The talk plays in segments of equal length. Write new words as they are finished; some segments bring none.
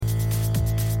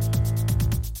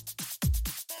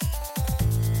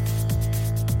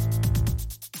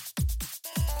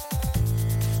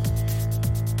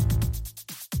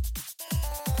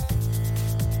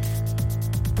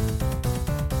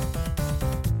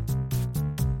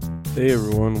Hey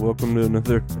everyone, welcome to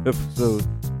another episode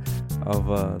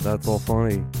of That's All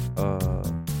Funny. I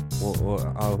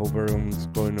hope everyone's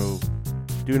doing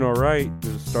all right.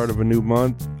 The start of a new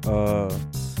month,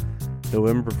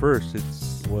 November 1st.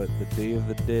 It's the Day of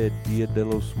the Dead, Dia de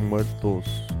los Muertos.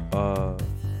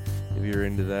 If you're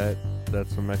into that,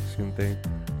 that's a Mexican thing.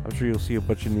 I'm sure you'll see a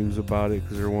bunch of news about it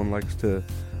because everyone likes to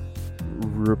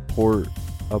report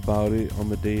about it on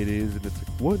the day it is, and it's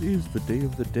like, what is the Day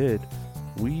of the Dead?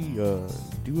 We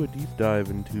do a deep dive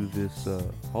into this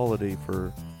holiday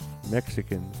for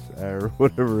Mexicans or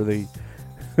whatever they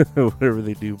whatever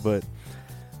they do. But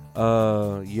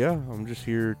yeah, I'm just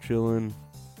here chilling.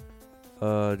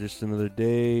 Just another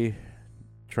day,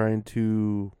 trying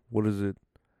to what is it?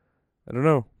 I don't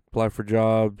know. Apply for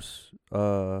jobs.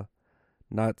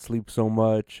 Not sleep so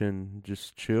much and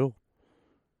just chill.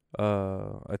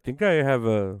 I think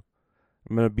I'm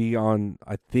gonna be on.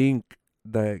 I think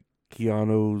that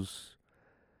Keanu's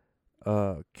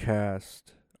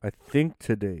cast. I think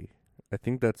today. I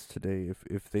think that's today.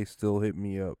 If they still hit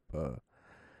me up.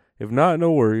 If not,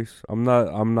 no worries. I'm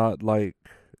not like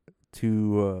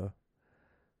too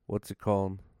what's it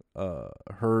called?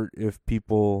 Hurt if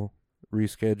people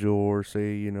reschedule or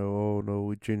say, oh no,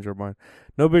 we changed our mind.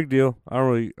 No big deal. I don't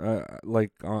really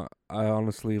I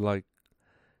honestly like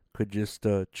could just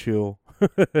chill.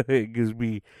 It gives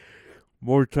me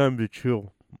more time to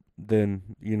chill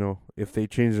than if they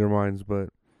change their minds. But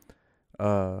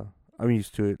uh I'm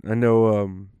used to it. I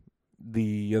know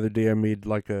the other day I made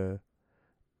like a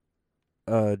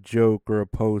joke or a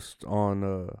post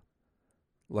on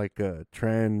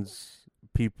trans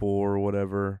people or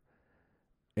whatever,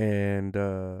 and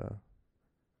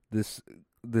this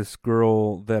this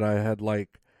girl that I had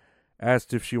like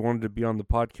asked if she wanted to be on the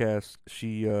podcast.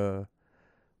 She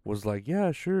was like,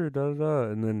 yeah, sure, da da da.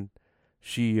 And then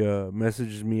she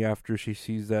messages me after she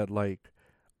sees that, like,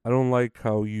 I don't like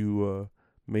how you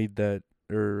made that,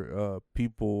 or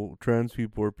people, trans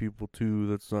people are people too.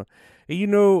 That's not,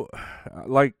 and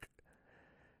like,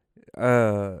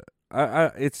 uh,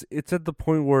 it's at the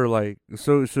point where like,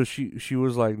 so she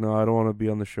was like, no, I don't want to be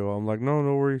on the show. I'm like, no,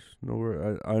 no worries, no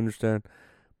worries, I understand.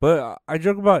 But I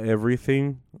joke about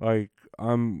everything. Like,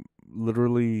 I'm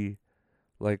literally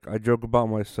like, I joke about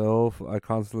myself. I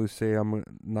constantly say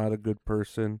not a good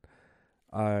person.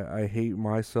 I hate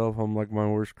myself. I'm like my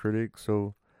worst critic.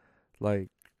 So like,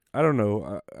 I don't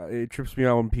know. It trips me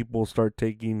out when people start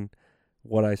taking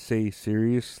what I say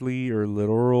seriously or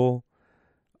literal.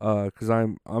 Cause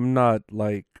I'm not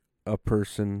like a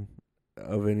person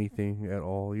of anything at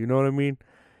all. You know what I mean?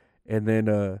 And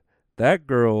then that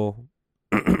girl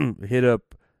hit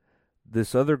up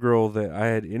this other girl that I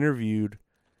had interviewed,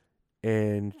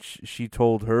 and she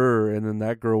told her, and then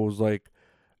that girl was like,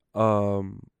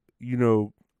 um, you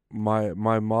know,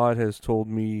 my mod has told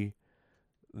me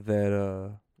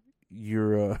that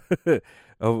you're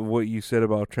of what you said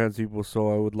about trans people,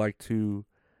 so I would like to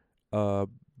uh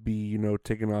be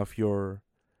taken off your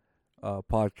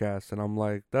podcast. And I'm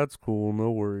like, that's cool,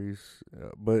 no worries.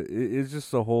 But it's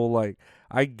just a whole like,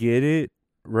 I get it,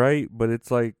 right? But it's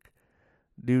like,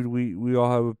 dude, we all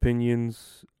have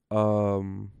opinions.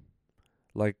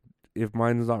 Like, if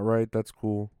mine's not right, that's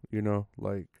cool,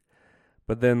 like,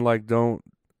 but then like, don't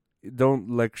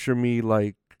lecture me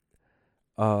like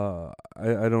I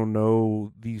don't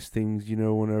know these things,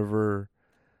 whenever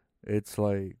it's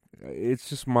like, it's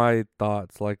just my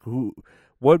thoughts, like,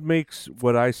 what makes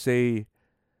what I say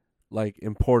like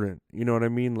important, you know what I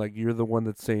mean? Like, you're the one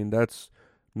that's saying that's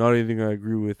not anything I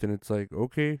agree with, and it's like,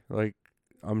 okay, like,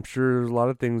 I'm sure there's a lot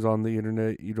of things on the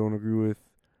internet you don't agree with,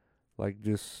 like,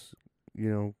 just, you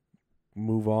know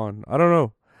move on. I don't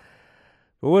know.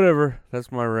 But whatever, that's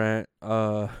my rant.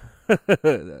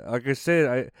 Like I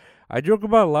said, I joke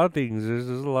about a lot of things. There's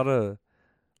a lot of,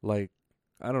 like,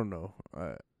 I don't know.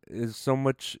 Is so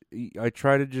much. I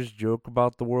try to just joke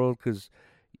about the world because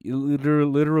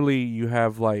literally you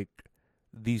have like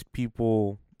these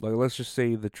people, like, let's just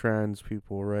say the trans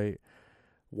people, right?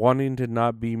 Wanting to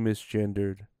not be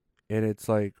misgendered, and it's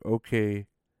like, okay,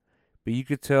 but you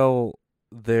could tell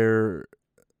they're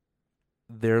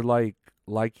like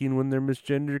liking when they're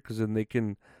misgendered, because then they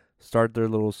can start their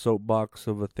little soapbox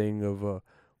of a thing of well,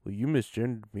 you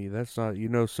misgendered me, that's not,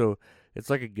 so it's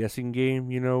like a guessing game,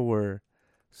 where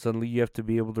suddenly you have to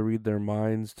be able to read their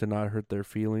minds to not hurt their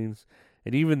feelings.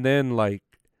 And even then, like,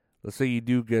 let's say you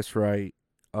do guess right,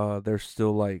 they're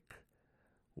still like,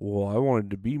 well, I wanted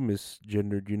to be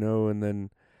misgendered, and then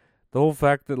the whole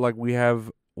fact that, like, we have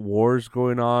wars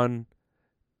going on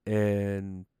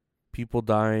and people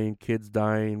dying, kids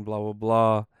dying, blah blah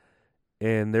blah,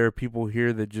 and there are people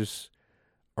here that just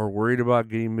are worried about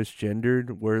getting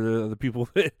misgendered, where the people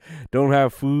that don't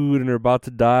have food and are about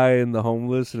to die and the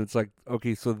homeless, and it's like,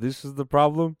 okay, so this is the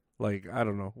problem. Like, I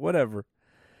don't know, whatever,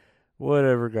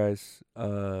 guys.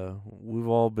 We've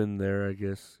all been there, I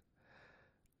guess.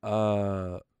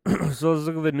 Uh, so let's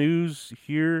look at the news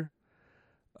here.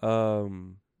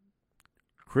 Um,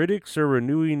 Critics are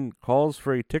renewing calls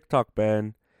for a TikTok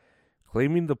ban,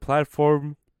 claiming the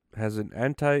platform has an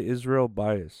anti-Israel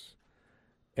bias.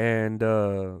 And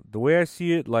the way I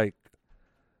see it, like,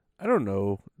 I don't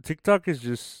know, TikTok is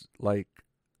just like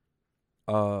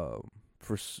uh,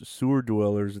 for sewer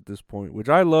dwellers at this point, which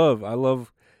I love. I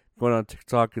love going on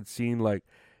TikTok and seeing like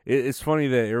it's funny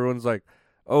that everyone's like,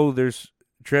 oh, there's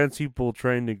trans people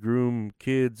trying to groom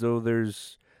kids. Oh,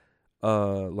 there's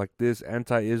like this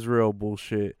anti-Israel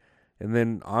bullshit, and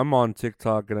then I'm on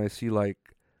TikTok and I see like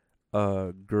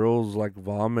girls like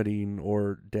vomiting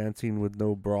or dancing with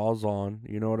no bras on.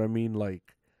 You know what I mean?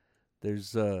 Like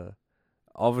there's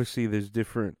obviously there's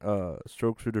different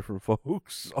strokes for different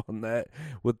folks on that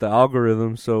with the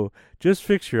algorithm. So just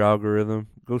fix your algorithm.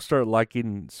 Go start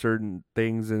liking certain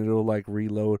things and it'll like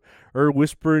reload, or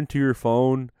whisper into your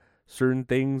phone certain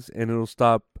things and it'll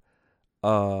stop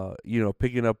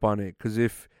picking up on it. Cuz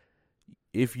if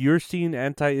you're seeing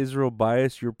anti-Israel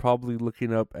bias, you're probably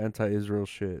looking up anti-Israel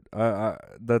shit.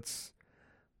 That's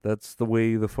the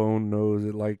way the phone knows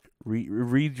it. Like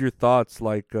reads your thoughts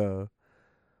like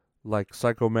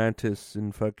Psycho Mantis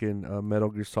in fucking Metal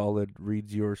Gear Solid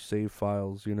reads your save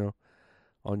files,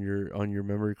 on your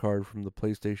memory card from the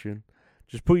PlayStation.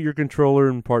 Just put your controller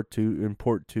in port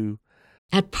 2.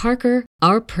 At Parker,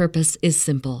 our purpose is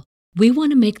simple. We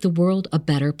want to make the world a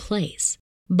better place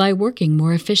by working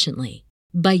more efficiently,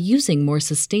 by using more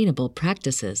sustainable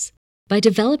practices, by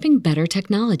developing better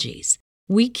technologies.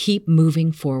 We keep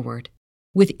moving forward.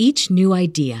 With each new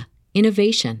idea,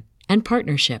 innovation, and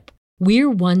partnership, we're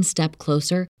one step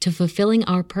closer to fulfilling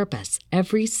our purpose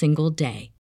every single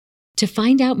day. To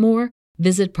find out more,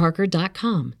 visit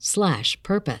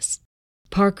parker.com/purpose.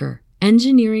 Parker,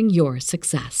 engineering your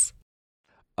success.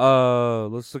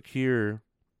 Let's look here.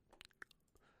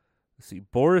 Let's see.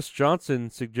 Boris Johnson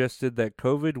suggested that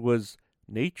COVID was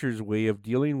nature's way of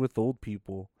dealing with old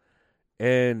people.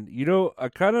 And I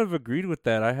kind of agreed with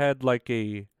that. I had like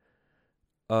a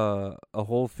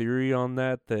whole theory on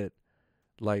that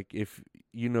like if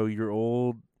you're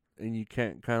old and you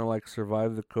can't kind of like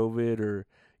survive the COVID, or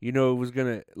it was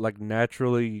gonna like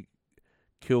naturally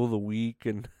kill the weak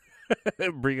and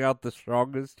bring out the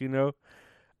strongest, like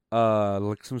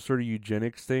some sort of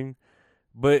eugenics thing.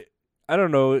 But I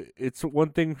don't know. It's one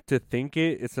thing to think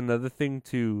it. It's another thing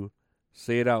to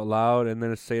say it out loud, and then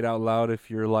to say it out loud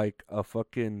if you're like a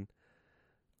fucking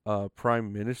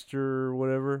prime minister or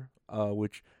whatever.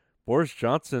 Which Boris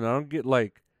Johnson, I don't get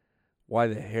like why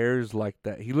the hair's like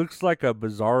that. He looks like a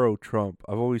Bizarro Trump.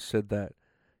 I've always said that.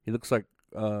 He looks like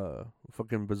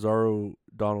fucking Bizarro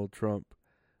Donald Trump.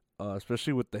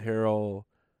 Especially with the hair all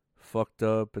fucked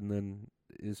up and then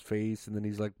his face, and then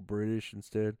he's like British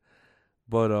instead.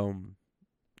 But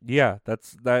yeah,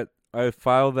 that's that. I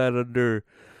file that under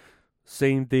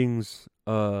saying things.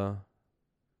 No,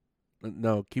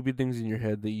 keeping things in your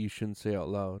head that you shouldn't say out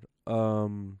loud.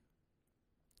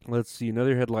 Let's see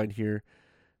another headline here.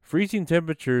 Freezing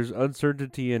temperatures,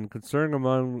 uncertainty, and concern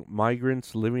among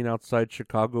migrants living outside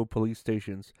Chicago police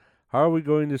stations. How are we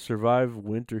going to survive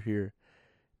winter here?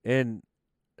 And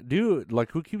dude,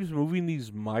 like, who keeps moving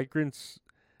these migrants?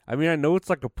 I mean, I know it's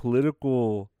like a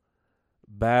political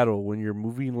battle when you're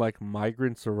moving like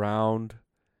migrants around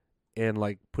and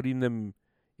like putting them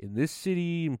in this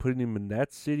city and putting them in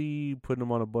that city, putting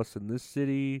them on a bus in this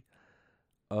city.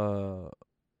 Uh,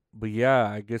 but yeah,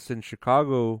 I guess in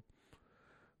Chicago,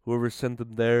 whoever sent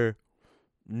them there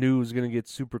knew it was gonna get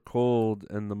super cold,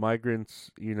 and the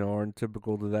migrants, aren't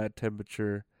typical to that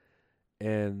temperature,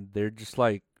 and they're just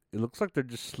like, it looks like they're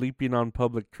just sleeping on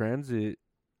public transit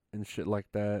and shit like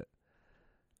that.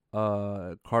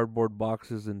 Cardboard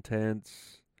boxes and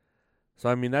tents. So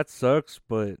I mean that sucks,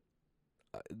 but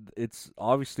it's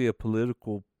obviously a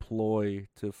political ploy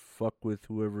to fuck with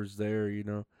whoever's there.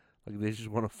 Like they just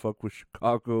want to fuck with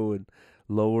Chicago and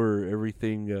lower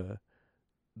everything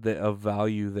that of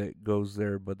value that goes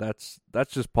there. But that's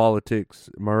just politics.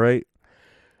 Am I right?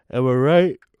 Am I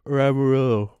right or am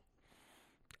I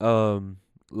wrong?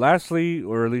 Lastly,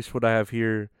 or at least what I have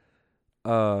here,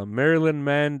 Maryland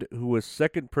man who was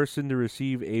second person to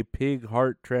receive a pig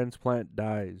heart transplant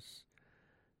dies.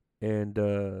 And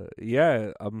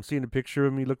yeah, I'm seeing a picture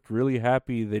of him. He looked really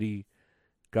happy that he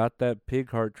got that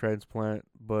pig heart transplant,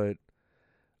 but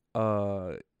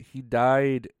he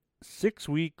died 6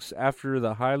 weeks after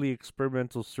the highly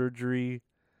experimental surgery.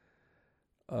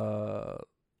 Man,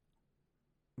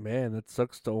 that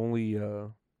sucks to only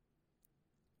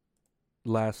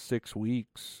last 6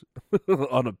 weeks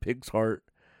on a pig's heart,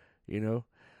 you know.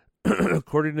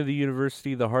 According to the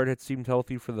university, the heart had seemed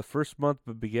healthy for the first month,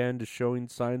 but began to showing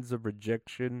signs of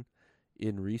rejection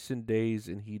in recent days,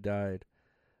 and he died.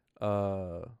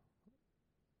 I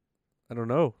don't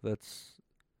know.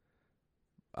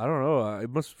 I don't know. It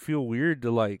must feel weird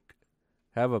to like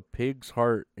have a pig's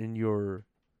heart in your,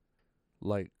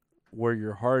 like, where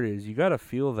your heart is. You gotta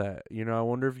feel that. You know, I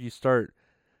wonder if you start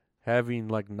having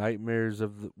like nightmares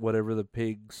of whatever the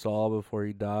pig saw before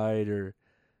he died, or,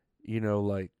 you know,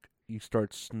 like you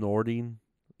start snorting,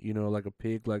 you know, like a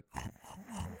pig, like,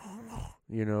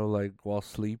 you know, like while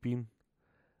sleeping.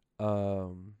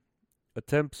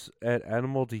 Attempts at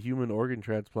animal to human organ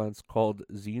transplants, called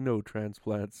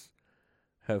xenotransplants,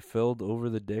 have failed over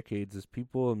the decades as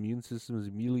people's immune systems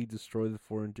immediately destroy the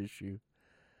foreign tissue.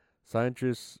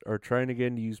 Scientists are trying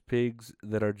again to use pigs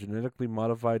that are genetically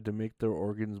modified to make their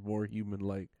organs more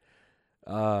human-like.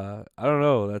 I don't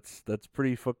know. That's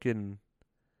pretty fucking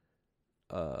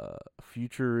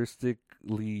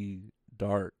futuristically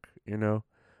dark, you know.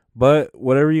 But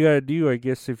whatever you gotta do, I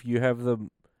guess, if you have the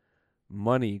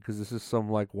money, because this is some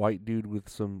like white dude with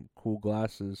some cool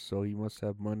glasses, so he must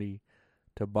have money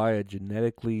to buy a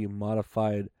genetically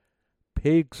modified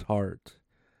pig's heart.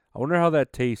 I wonder how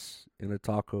that tastes in a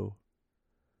taco.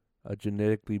 A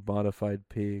genetically modified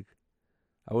pig.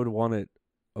 I would want it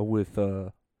with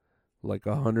like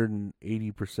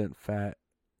 180% fat.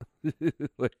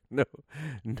 Like no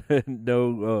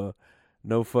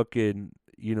fucking,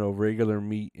 you know, regular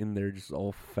meat in there, just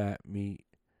all fat meat.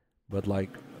 But like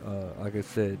I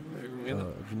said,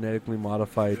 genetically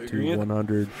modified to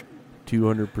 100,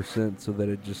 200%, so that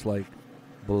it just like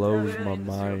blows my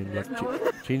mind, like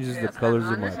changes the colors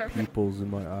of my pupils in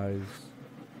my eyes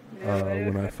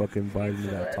when I fucking bite into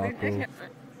that taco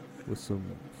with some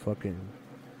fucking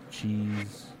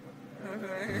cheese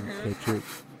and ketchup.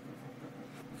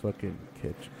 Fucking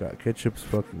ketchup. God, ketchup's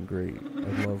fucking great.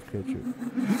 I love ketchup.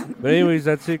 But anyways,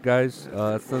 that's it, guys.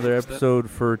 That's another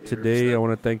episode for today. I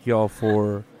want to thank y'all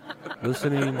for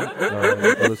listening. You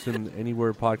can listen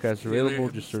anywhere podcasts are available.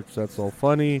 Just search That's All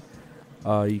Funny.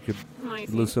 You could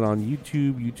listen on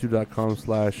YouTube,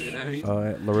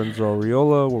 youtube.com/Lorenzo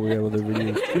Ariola, where we have other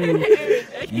videos too.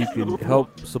 You can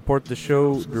help support the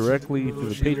show directly through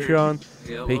the Patreon,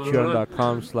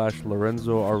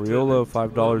 patreon.com/Lorenzo Ariola.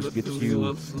 $5 gets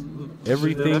you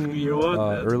everything,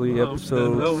 early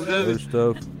episodes, other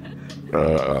stuff.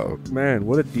 Man,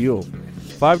 what a deal.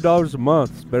 $5 a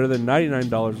month is better than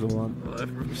 $99 a month.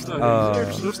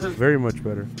 Very much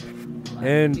better.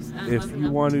 And if you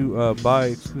want to buy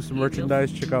exclusive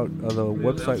merchandise, check out the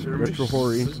website,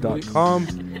 retrohorrorinc.com,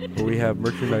 where we have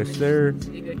merchandise there.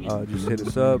 Just hit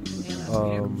us up,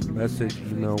 message,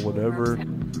 email, whatever,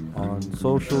 on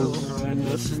socials.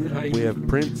 We have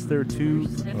prints there too,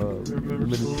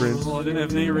 limited prints. But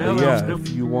yeah, if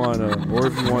you want to, or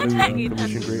if you want to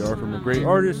commission great art from a great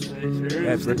artist,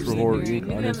 at Retro Horror Inc.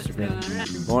 on Instagram.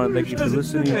 I want to thank you for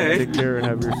listening. Take care and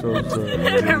have yourselves a good day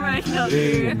and rest of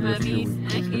your week.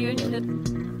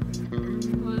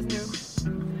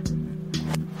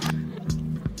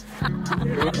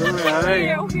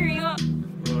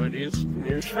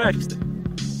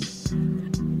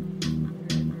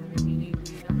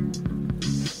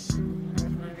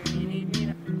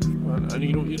 I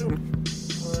need